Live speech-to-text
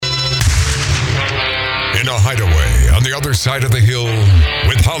In a hideaway on the other side of the hill,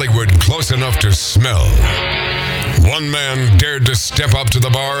 with Hollywood close enough to smell, one man dared to step up to the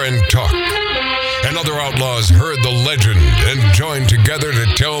bar and talk. And other outlaws heard the legend and joined together to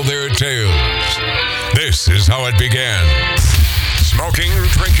tell their tales. This is how it began. Smoking,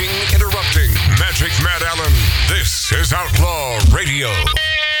 drinking, interrupting. Magic Matt Allen. This is Outlaw Radio.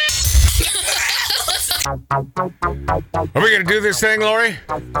 Are we going to do this thing, Lori?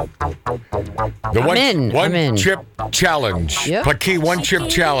 The one chip challenge. Yep. Plaki one chip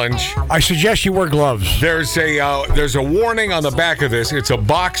challenge. I suggest you wear gloves. There's a warning on the back of this. It's a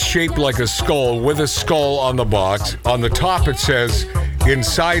box shaped like a skull with a skull on the box. On the top it says,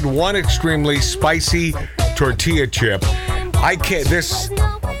 inside one extremely spicy tortilla chip. I can't, this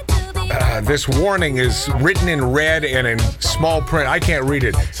warning is written in red and in small print. I can't read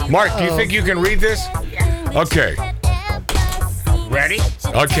it. Mark, do you think you can read this? Okay. Ready?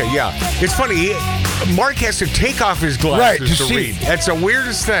 Okay, yeah. It's funny. Mark has to take off his glasses to read. That's the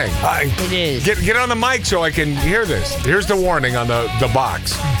weirdest thing. It is. Get on the mic so I can hear this. Here's the warning on the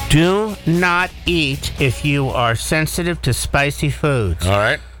box. Do not eat if you are sensitive to spicy foods, All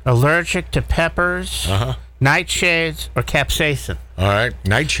right. allergic to peppers, nightshades, or capsaicin. All right.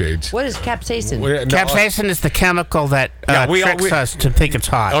 Nightshades. What is capsaicin? Capsaicin is the chemical that tricks us to think it's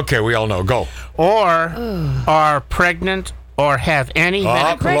hot. Okay, we all know. Go. Or are pregnant or have any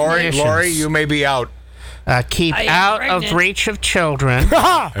medical conditions. Lori, you may be out. Keep out of reach of children.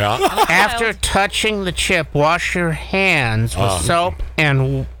 Yeah. After touching the chip, wash your hands with soap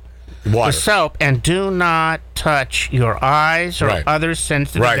and Water. do not touch your eyes or other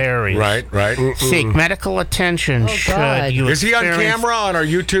sensitive areas. Right. Seek medical attention should you Is he on experience camera on our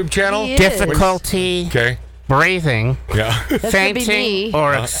YouTube channel? He is. difficulty Okay. breathing, Yeah. That's gonna be fainting, me.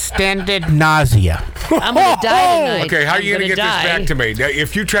 or extended nausea. I'm going to die tonight. Okay, how are you going to get this back to me?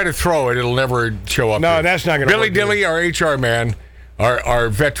 If you try to throw it, it'll never show up. No, here. that's not gonna Billy work, Dilly, our HR man, our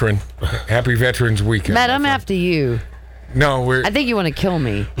veteran. Happy Veterans Weekend. Matt, my I'm friend. after you. No, we're... I think you want to kill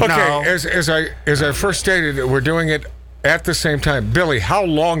me. Okay, No. as I first stated, we're doing it at the same time. Billy, how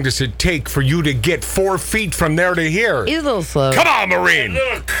long does it take for you to get 4 feet from there to here? He's a little slow. Come on, Marine.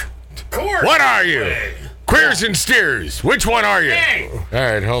 What are you? Queers and steers. Which one are you? All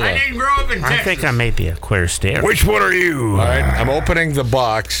right, hold on. I think I may be a queer steer. Which one are you? All right, I'm opening the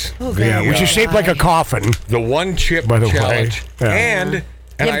box. Yeah, which is shaped like a coffin. The one chip By the way. challenge. Yeah. And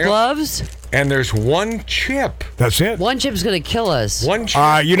You have gloves? and there's one chip. That's it. One chip's going to kill us. One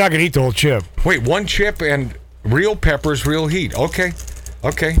chip. You're not going to eat the whole chip. Wait, one chip and real peppers, real heat. Okay,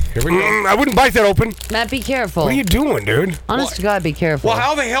 here we go. I wouldn't bite that open. Matt, be careful. What are you doing, dude? Honest to God, be careful. Well,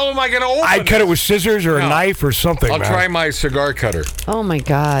 how the hell am I going to open I'd cut it with scissors or a No. knife or something, I'll man. try my cigar cutter. Oh, my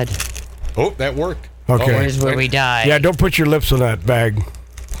God. Oh, that worked. Okay. Oh, Here's where we die. Yeah, don't put your lips on that bag.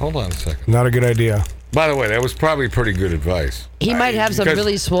 Hold on a second. Not a good idea. By the way, that was probably pretty good advice. He might have some because-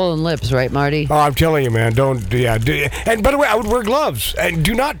 really swollen lips, right, Marty? Oh, I'm telling you, man. Don't. Yeah. And by the way, I would wear gloves and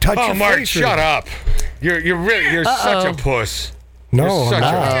do not touch Oh, your Mark, face. shut up. You're such a puss. No, You're I'm such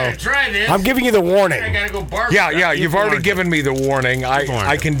not. Try this. I'm giving you the warning. Yeah, you've already given me the warning.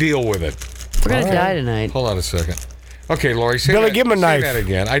 I can deal with it. We're going to die tonight. Hold on a second. Okay, Lori, say Billy, that, give him a say knife. that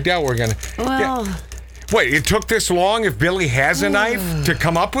again. I doubt we're going to... Well, Wait, it took this long if Billy has a knife to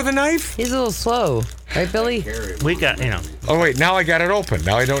come up with a knife? he's a little slow. Right, Billy? We got, Oh, wait, now I got it open.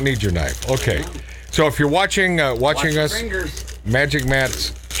 Now I don't need your knife. Okay. So if you're watching us, Magic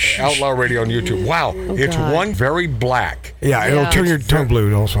Matt's Outlaw Radio on YouTube. Wow, it's God. one very black. Yeah, it'll Yeah. turn your tongue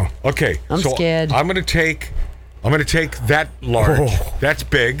blue also. Okay, I'm so scared. I'm gonna take that large. Oh. That's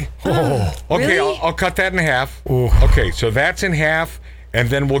big. Okay, Really? I'll cut that in half. Oh. Okay, so that's in half, and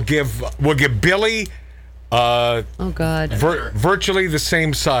then we'll give Billy Oh, God. virtually the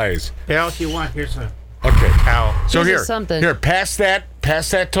same size. Bill, if you want, here's a Okay. towel. So Here's something. here, pass that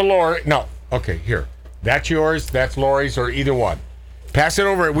to Lori. No, okay, here. That's yours. That's Lori's, or either one. Pass it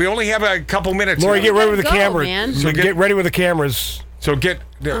over. We only have a couple minutes. Lori, here. get ready with the Go, camera. man. So get ready with the cameras. So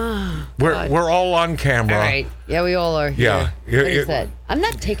we're all on camera. All right. Yeah, we all are. Yeah. What is that? I'm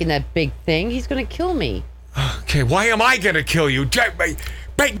not taking that big thing. He's going to kill me. Okay, why am I gonna kill you?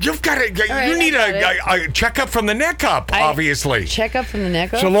 But you've got to. right, You need I got a checkup from the neck up, obviously. Check up from the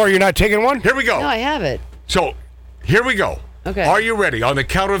neck up? So, Lori, you're not taking one? Here we go. No, I have it. So, here we go. Okay. Are you ready? On the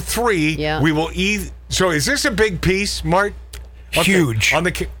count of 3, Yeah. we will eat. So, is this a big piece, Mart? Okay. Huge.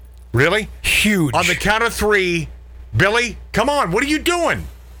 Really? Huge. On the count of 3, Billy, come on. What are you doing?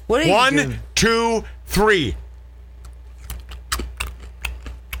 What are you doing? 1, 2, 3.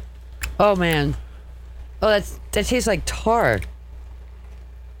 Oh, man. Oh, that tastes like tar.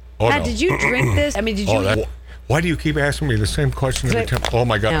 Oh, Matt, no. did you drink this? I mean, did you... Why do you keep asking me the same question every Click. time? Oh,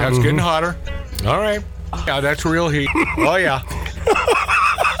 my God. No. That's getting hotter. All right. Yeah, that's real heat. Oh, yeah.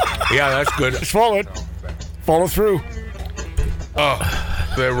 Yeah, that's good. Swallow it. Follow through.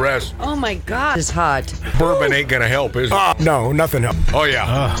 The rest. Oh my God, it's hot. Bourbon ain't going to help, is it? No, nothing else. Oh,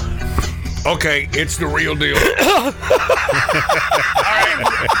 yeah. Okay, it's the real deal.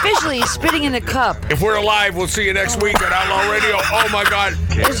 Officially spitting in a cup. If we're alive, we'll see you next week at Outlaw Radio. Oh, my God.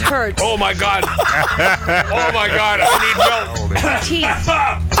 This hurts. Oh, my God. Oh, my God. I need milk. Teeth.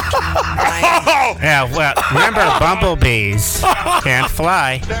 Yeah, well, remember bumblebees can't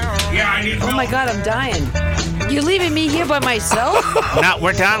fly. Yeah, I need Oh my God, I'm dying. You're leaving me here by myself? No,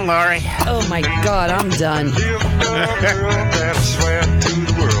 we're done, Lori. Oh my God, I'm done. That swear to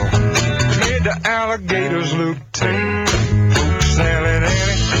the world made the alligators look tame.